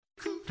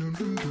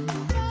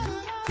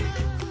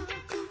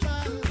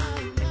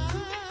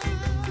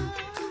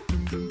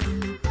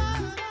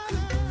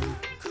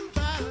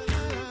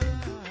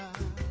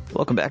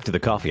Welcome back to the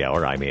Coffee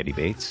Hour. I'm Andy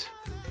Bates.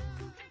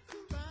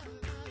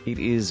 It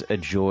is a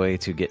joy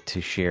to get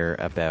to share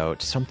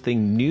about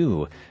something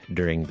new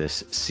during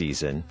this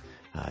season.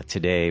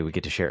 Today, we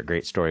get to share a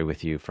great story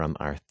with you from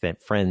our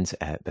friends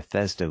at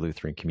Bethesda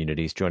Lutheran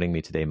Communities. Joining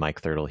me today,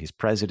 Mike Thirtle. He's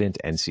president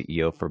and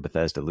CEO for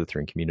Bethesda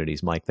Lutheran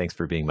Communities. Mike, thanks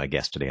for being my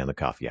guest today on the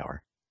Coffee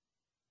Hour.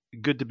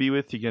 Good to be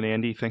with you again,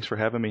 Andy. Thanks for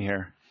having me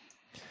here.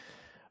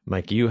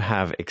 Mike, you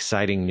have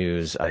exciting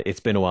news. It's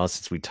been a while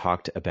since we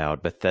talked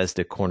about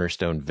Bethesda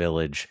Cornerstone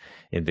Village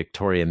in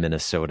Victoria,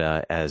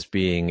 Minnesota, as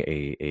being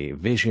a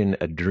vision,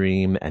 a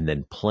dream, and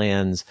then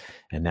plans.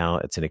 And now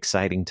it's an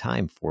exciting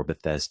time for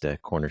Bethesda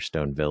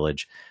Cornerstone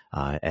Village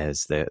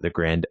as the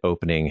grand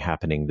opening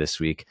happening this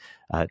week.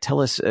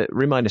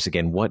 Remind us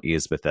again, what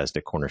is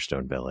Bethesda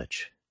Cornerstone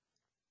Village?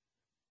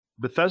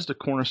 Bethesda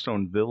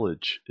Cornerstone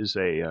Village is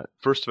a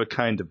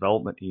first-of-a-kind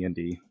development,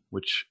 Andy,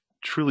 which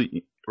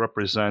truly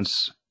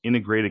represents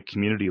integrated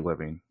community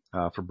living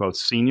for both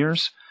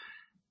seniors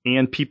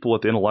and people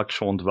with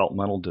intellectual and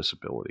developmental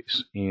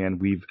disabilities.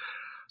 And we've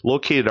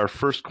located our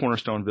first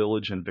Cornerstone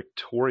Village in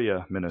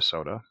Victoria,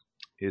 Minnesota.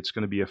 It's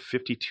going to be a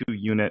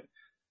 52-unit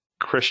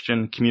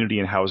Christian community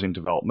and housing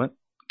development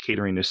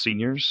catering to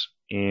seniors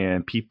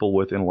and people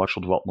with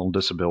intellectual developmental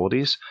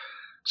disabilities.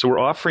 So we're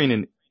offering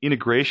an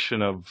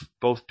integration of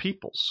both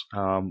peoples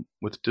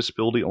with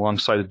disability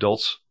alongside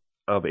adults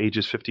of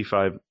ages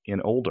 55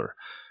 and older.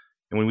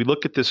 And when we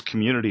look at this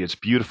community, it's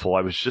beautiful.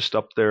 I was just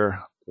up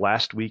there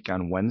last week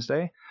on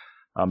Wednesday,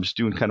 just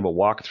doing kind of a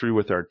walkthrough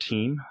with our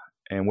team.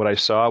 And what I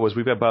saw was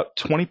we've got about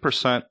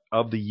 20%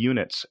 of the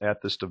units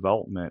at this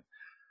development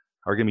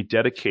are going to be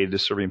dedicated to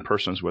serving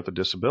persons with a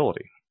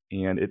disability.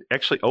 And it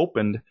actually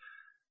opened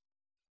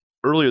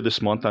earlier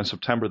this month on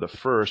September the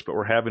 1st, but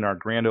we're having our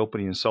grand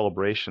opening and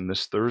celebration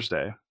this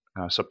Thursday,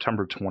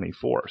 September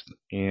 24th.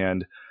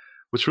 And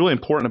what's really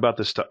important about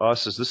this to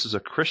us is this is a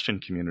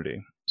Christian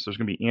community. So there's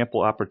going to be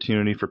ample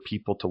opportunity for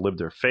people to live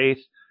their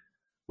faith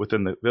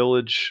within the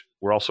village.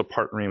 We're also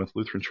partnering with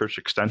Lutheran Church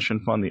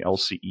Extension Fund, the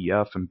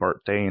LCEF, and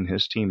Bart Day and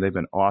his team. They've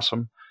been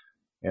awesome,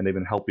 and they've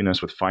been helping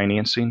us with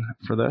financing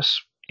for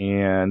this.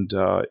 And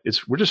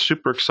we're just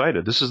super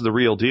excited. This is the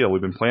real deal. We've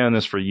been planning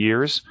this for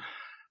years.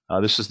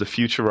 This is the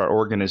future of our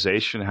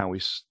organization, how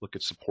we look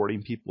at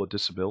supporting people with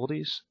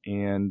disabilities.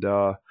 And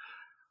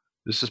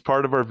this is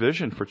part of our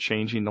vision for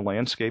changing the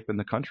landscape in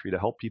the country to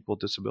help people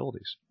with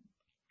disabilities.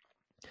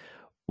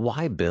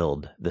 Why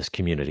build this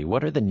community?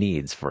 What are the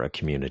needs for a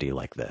community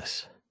like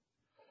this?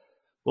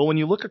 Well, when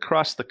you look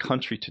across the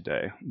country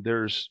today,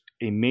 there's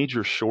a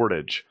major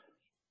shortage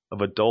of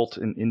adult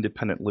and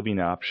independent living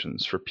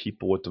options for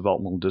people with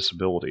developmental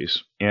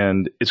disabilities,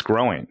 and it's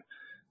growing.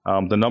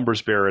 The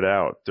numbers bear it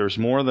out. There's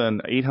more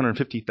than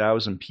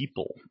 850,000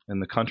 people in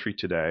the country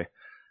today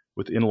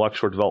with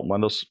intellectual or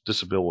developmental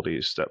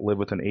disabilities that live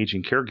with an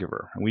aging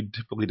caregiver, and we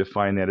typically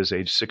define that as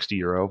age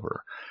 60 or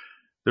over.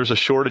 There's a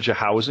shortage of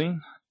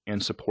housing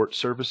and support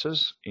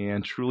services,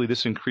 and truly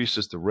this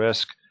increases the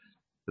risk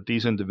that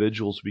these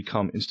individuals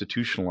become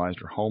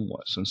institutionalized or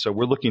homeless. And so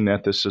we're looking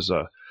at this as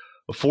a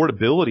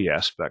affordability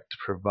aspect to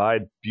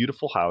provide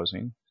beautiful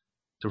housing,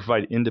 to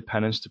provide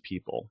independence to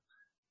people,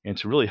 and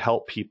to really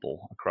help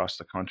people across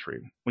the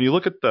country. When you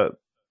look at the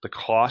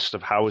cost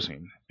of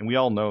housing, and we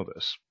all know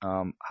this,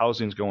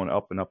 housing's going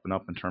up and up and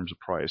up in terms of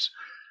price.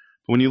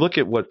 But when you look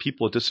at what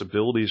people with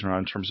disabilities are on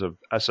in terms of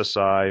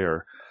SSI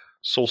or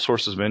sole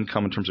sources of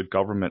income in terms of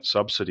government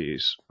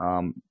subsidies,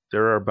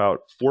 there are about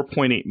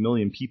 4.8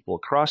 million people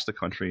across the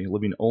country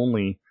living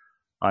only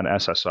on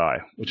SSI,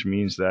 which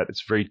means that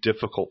it's very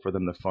difficult for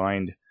them to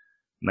find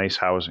nice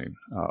housing,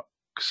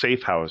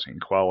 safe housing,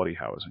 quality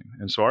housing.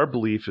 And so our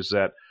belief is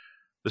that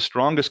the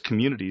strongest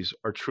communities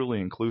are truly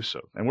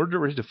inclusive. And we're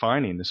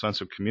redefining the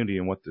sense of community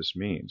and what this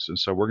means. And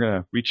so we're going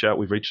to reach out.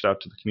 We've reached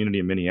out to the community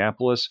in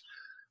Minneapolis.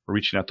 We're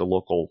reaching out to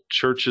local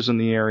churches in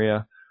the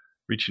area,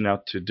 reaching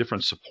out to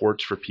different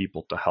supports for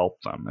people to help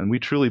them. And we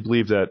truly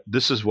believe that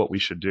this is what we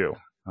should do.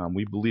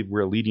 We believe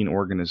we're a leading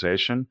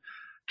organization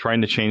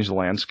trying to change the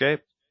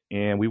landscape.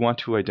 And we want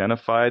to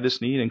identify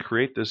this need and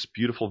create this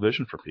beautiful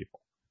vision for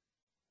people.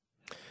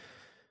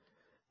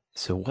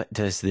 So what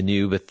does the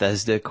new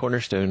Bethesda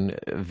Cornerstone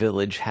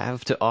Village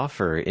have to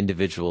offer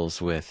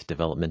individuals with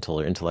developmental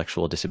or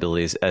intellectual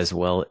disabilities, as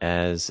well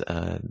as,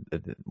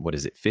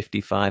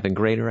 55 and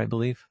greater, I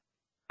believe?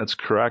 That's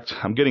correct.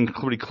 I'm getting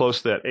pretty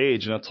close to that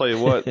age, and I'll tell you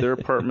what, their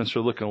apartments are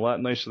looking a lot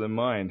nicer than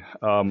mine.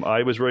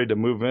 I was ready to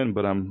move in,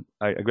 but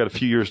I've got a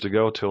few years to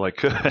go till I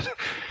could.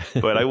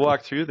 But I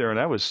walked through there, and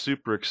I was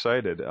super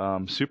excited.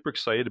 Super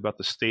excited about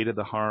the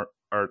state-of-the-art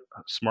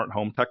smart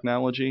home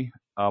technology.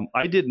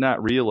 I did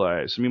not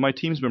realize. I mean, my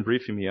team's been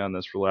briefing me on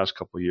this for the last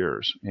couple of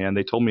years, and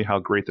they told me how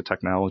great the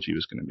technology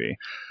was going to be.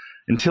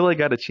 Until I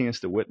got a chance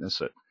to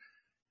witness it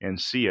and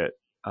see it,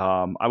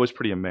 I was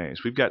pretty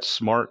amazed. We've got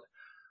smart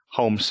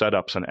home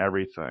setups and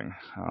everything,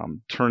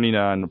 turning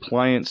on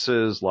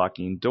appliances,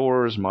 locking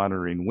doors,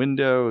 monitoring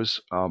windows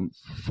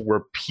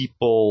for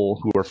people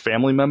who are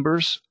family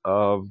members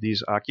of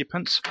these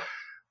occupants.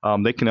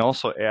 They can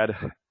also add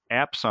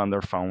apps on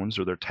their phones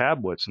or their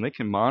tablets, and they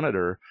can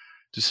monitor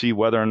to see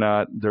whether or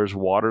not there's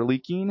water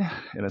leaking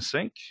in a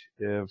sink,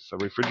 if a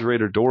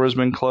refrigerator door has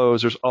been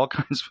closed. There's all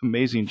kinds of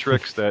amazing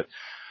tricks that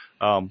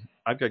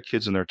I've got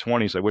kids in their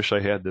 20s. I wish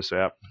I had this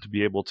app to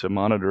be able to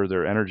monitor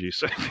their energy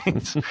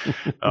savings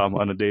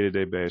on a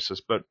day-to-day basis.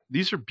 But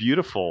these are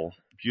beautiful,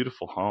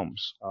 beautiful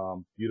homes,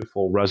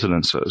 beautiful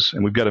residences.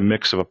 And we've got a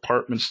mix of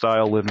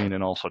apartment-style living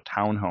and also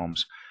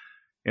townhomes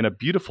in a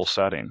beautiful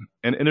setting.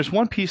 And there's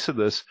one piece of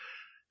this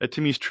that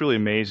to me is truly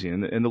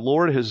amazing. And the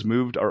Lord has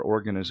moved our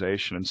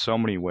organization in so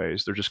many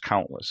ways. They're just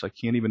countless.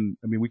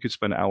 We could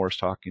spend hours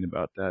talking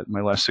about that.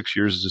 My last 6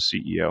 years as a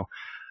CEO.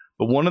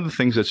 But one of the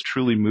things that's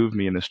truly moved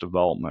me in this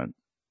development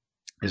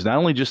is not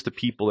only just the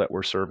people that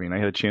we're serving. I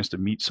had a chance to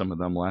meet some of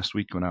them last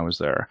week when I was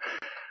there.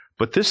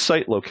 But this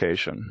site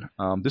location,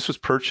 this was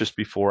purchased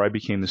before I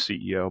became the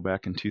CEO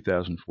back in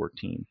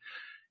 2014.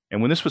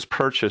 And when this was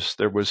purchased,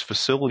 there was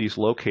facilities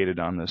located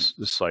on this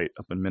site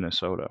up in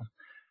Minnesota.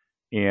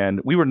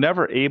 And we were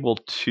never able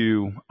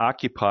to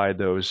occupy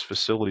those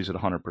facilities at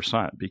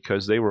 100%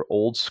 because they were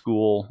old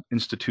school,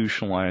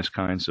 institutionalized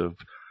kinds of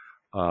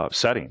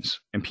settings.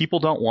 And people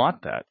don't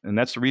want that. And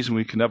that's the reason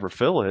we could never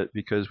fill it,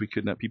 because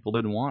people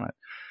didn't want it.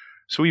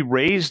 So we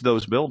raised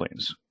those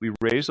buildings.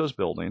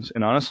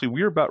 And honestly,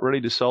 we were about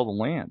ready to sell the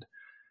land.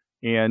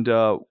 And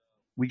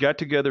we got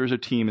together as a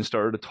team and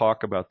started to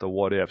talk about the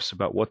what ifs,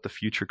 about what the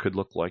future could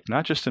look like,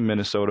 not just in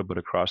Minnesota, but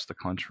across the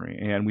country.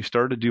 And we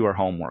started to do our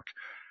homework,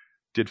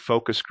 did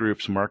focus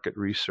groups, market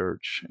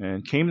research,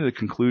 and came to the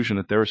conclusion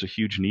that there was a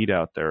huge need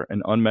out there,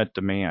 an unmet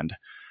demand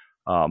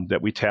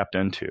that we tapped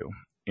into.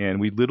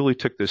 And we literally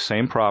took this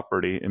same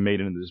property and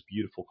made it into this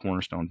beautiful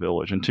Cornerstone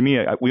Village. And to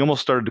me, we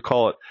almost started to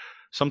call it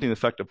something to the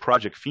effect of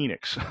Project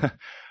Phoenix,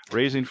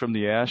 raising from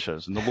the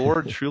ashes. And the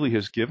Lord truly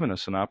has given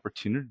us an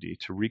opportunity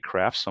to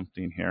recraft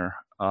something here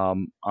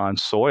on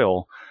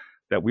soil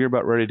that we're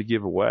about ready to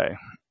give away.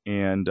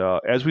 And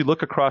as we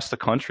look across the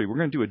country, we're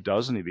going to do a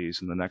dozen of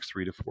these in the next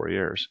 3 to 4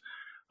 years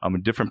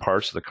in different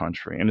parts of the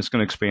country. And it's going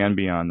to expand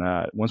beyond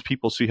that. Once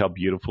people see how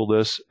beautiful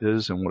this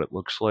is and what it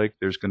looks like,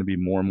 there's going to be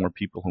more and more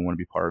people who want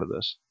to be part of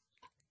this.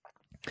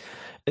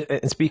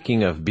 And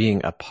speaking of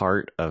being a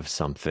part of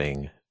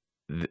something,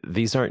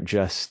 these aren't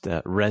just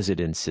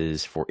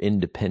residences for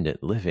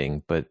independent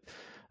living, but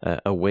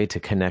a way to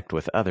connect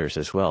with others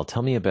as well.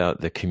 Tell me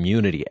about the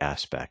community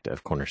aspect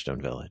of Cornerstone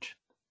Village.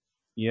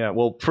 Yeah,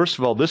 well, first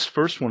of all, this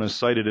first one is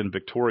sited in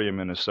Victoria,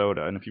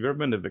 Minnesota. And if you've ever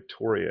been to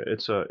Victoria,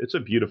 it's a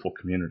beautiful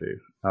community.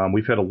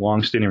 We've had a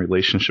long-standing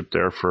relationship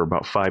there for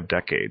about 5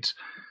 decades.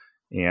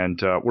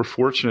 And we're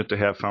fortunate to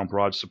have found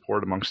broad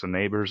support amongst the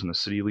neighbors and the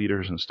city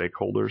leaders and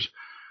stakeholders.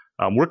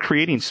 We're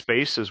creating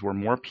spaces where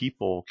more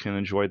people can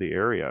enjoy the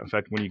area. In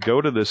fact, when you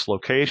go to this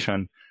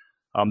location,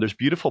 there's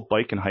beautiful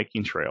bike and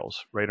hiking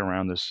trails right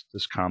around this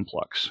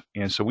complex.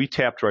 And so we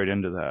tapped right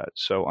into that.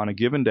 So on a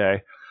given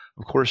day,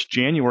 of course,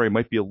 January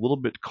might be a little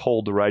bit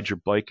cold to ride your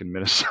bike in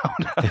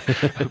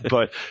Minnesota,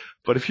 but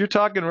if you're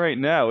talking right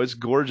now, it's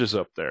gorgeous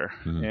up there.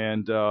 Mm-hmm.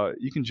 And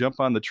you can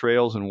jump on the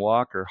trails and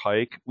walk or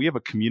hike. We have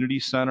a community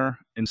center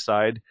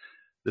inside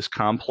this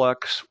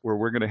complex where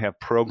we're going to have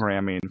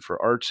programming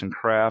for arts and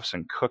crafts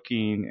and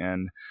cooking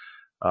and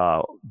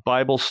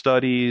Bible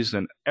studies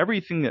and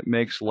everything that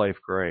makes life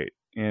great.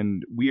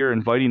 And we are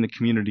inviting the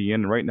community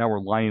in. Right now,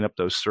 we're lining up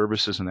those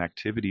services and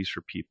activities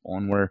for people.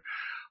 And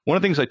one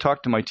of the things I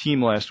talked to my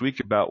team last week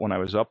about when I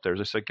was up there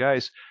is I said,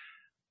 guys,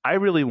 I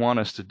really want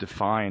us to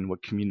define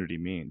what community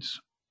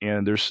means.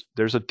 And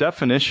there's a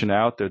definition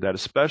out there that,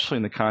 especially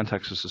in the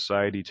context of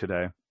society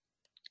today,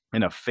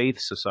 in a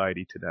faith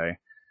society today,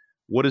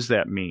 what does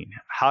that mean?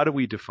 How do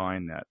we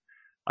define that?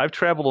 I've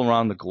traveled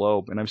around the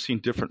globe and I've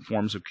seen different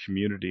forms of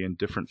community and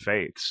different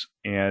faiths.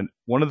 And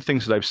one of the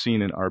things that I've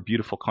seen in our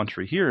beautiful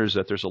country here is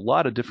that there's a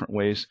lot of different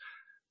ways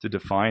to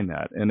define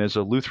that. And as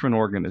a Lutheran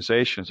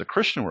organization, as a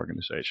Christian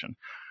organization,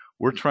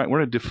 we're going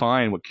to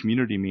define what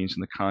community means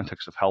in the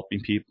context of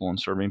helping people and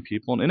serving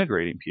people and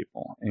integrating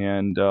people.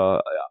 And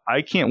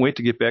I can't wait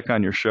to get back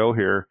on your show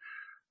here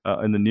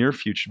in the near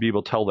future to be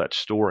able to tell that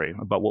story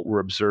about what we're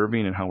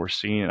observing and how we're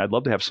seeing. And I'd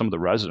love to have some of the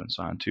residents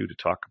on too to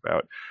talk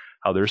about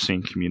how they're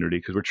seeing community,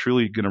 because we're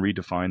truly going to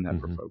redefine that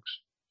for folks.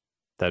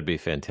 That'd be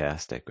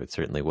fantastic. We'd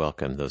certainly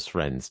welcome those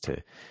friends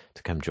to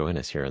come join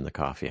us here in the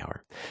coffee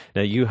hour.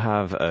 Now, you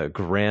have a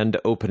grand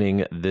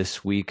opening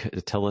this week.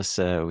 Tell us,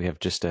 we have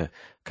just a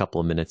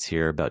couple of minutes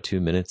here, about 2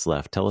 minutes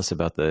left. Tell us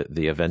about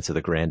the events of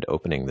the grand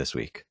opening this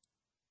week.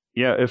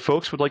 Yeah, if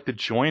folks would like to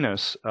join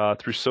us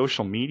through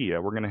social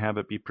media, we're going to have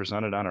it be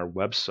presented on our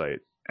website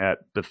at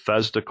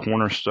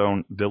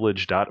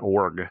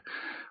BethesdaCornerstoneVillage.org,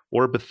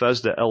 or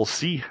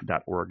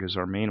BethesdaLC.org is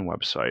our main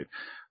website.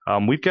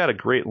 We've got a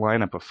great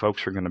lineup of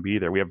folks who are going to be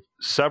there. We have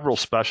several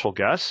special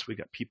guests. We've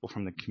got people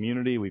from the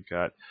community. We've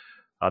got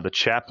the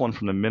chaplain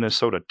from the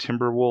Minnesota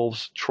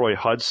Timberwolves, Troy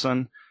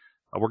Hudson.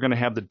 We're going to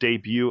have the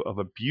debut of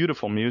a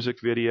beautiful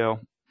music video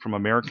from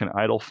American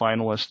Idol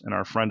finalist and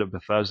our friend of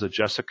Bethesda,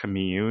 Jessica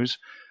Muse.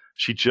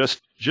 She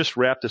just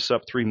wrapped this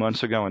up 3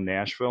 months ago in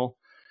Nashville.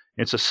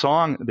 It's a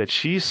song that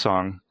she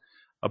sung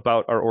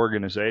about our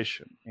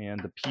organization and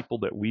the people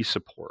that we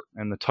support.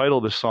 And the title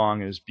of the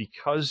song is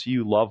Because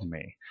You Love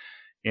Me.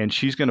 And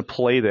she's going to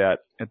play that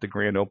at the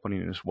grand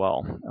opening as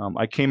well.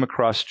 I came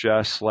across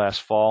Jess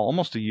last fall,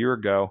 almost a year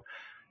ago,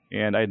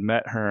 and I'd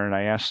met her and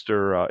I asked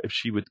her if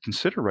she would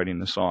consider writing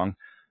the song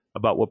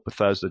about what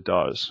Bethesda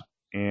does.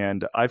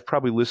 And I've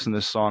probably listened to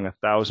this song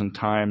 1,000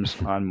 times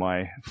on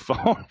my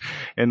phone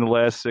in the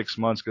last 6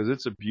 months because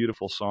it's a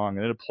beautiful song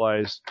and it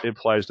applies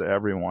to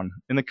everyone.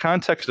 In the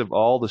context of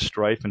all the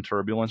strife and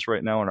turbulence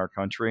right now in our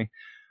country,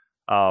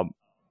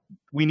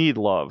 we need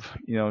love.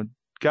 You know,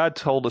 God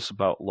told us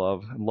about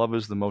love, and love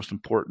is the most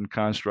important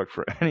construct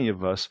for any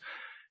of us.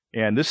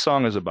 And this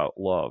song is about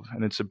love,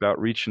 and it's about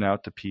reaching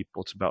out to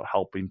people. It's about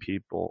helping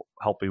people,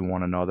 helping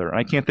one another. And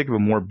I can't think of a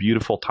more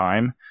beautiful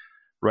time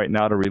right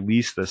now to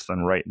release this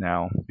than right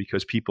now,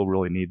 because people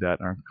really need that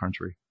in our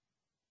country.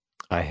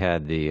 I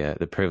had the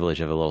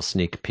privilege of a little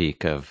sneak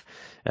peek of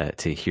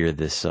to hear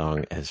this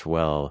song as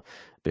well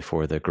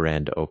before the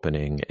grand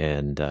opening,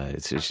 and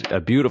it's just a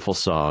beautiful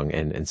song,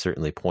 and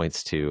certainly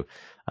points to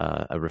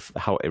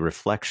how a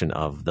reflection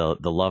of the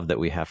love that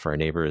we have for our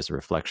neighbor is a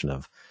reflection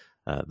of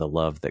the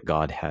love that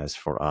God has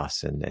for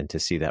us, and to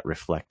see that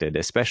reflected,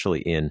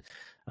 especially in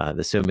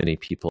the so many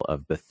people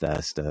of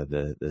Bethesda,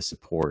 the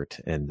support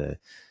and the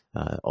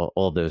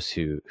all those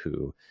who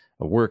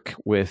work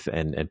with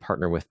and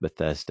partner with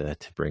Bethesda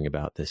to bring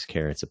about this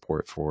care and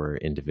support for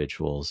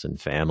individuals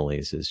and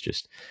families is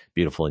just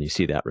beautiful. And you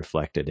see that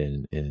reflected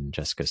in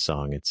Jessica's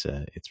song. It's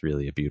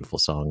really a beautiful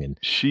song, and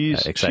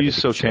she's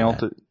so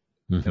talented.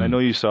 Mm-hmm. And I know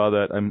you saw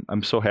that.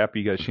 I'm so happy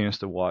you got a chance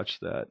to watch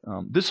that.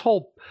 This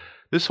whole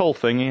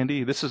thing,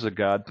 Andy, this is a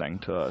God thing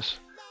to us.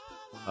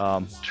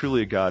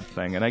 Truly a God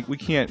thing. And we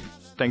can't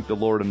thank the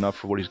Lord enough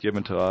for what he's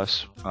given to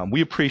us.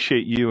 We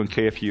appreciate you and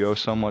KFUO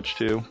so much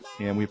too,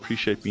 and we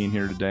appreciate being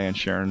here today and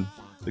sharing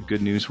the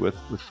good news with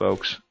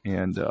folks.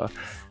 And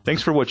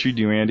thanks for what you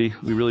do, Andy.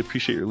 We really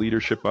appreciate your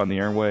leadership on the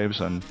airwaves,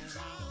 and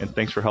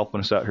thanks for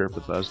helping us out here at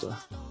Bethesda.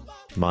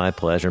 My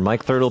pleasure.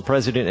 Mike Thirtle,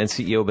 President and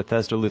CEO of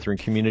Bethesda Lutheran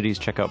Communities.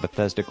 Check out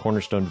Bethesda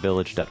Cornerstone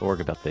Village.org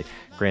about the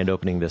grand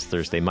opening this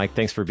Thursday. Mike,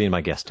 thanks for being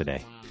my guest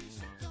today.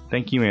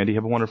 Thank you, Andy.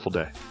 Have a wonderful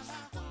day.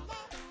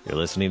 You're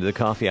listening to the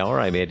Coffee Hour.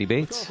 I'm Andy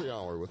Bates. Coffee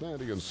Hour with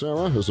Andy and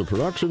Sarah is a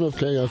production of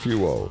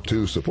KFUO.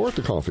 To support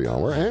the Coffee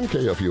Hour and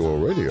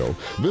KFUO Radio,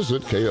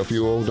 visit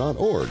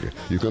KFUO.org.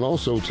 You can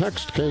also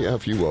text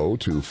KFUO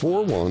to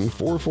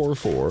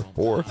 41444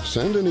 or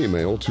send an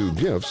email to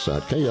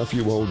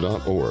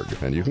gifts@KFUO.org.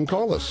 And you can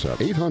call us at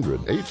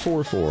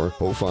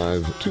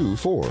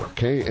 800-844-0524.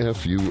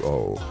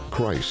 KFUO.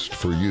 Christ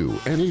for you,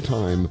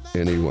 anytime,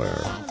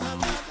 anywhere.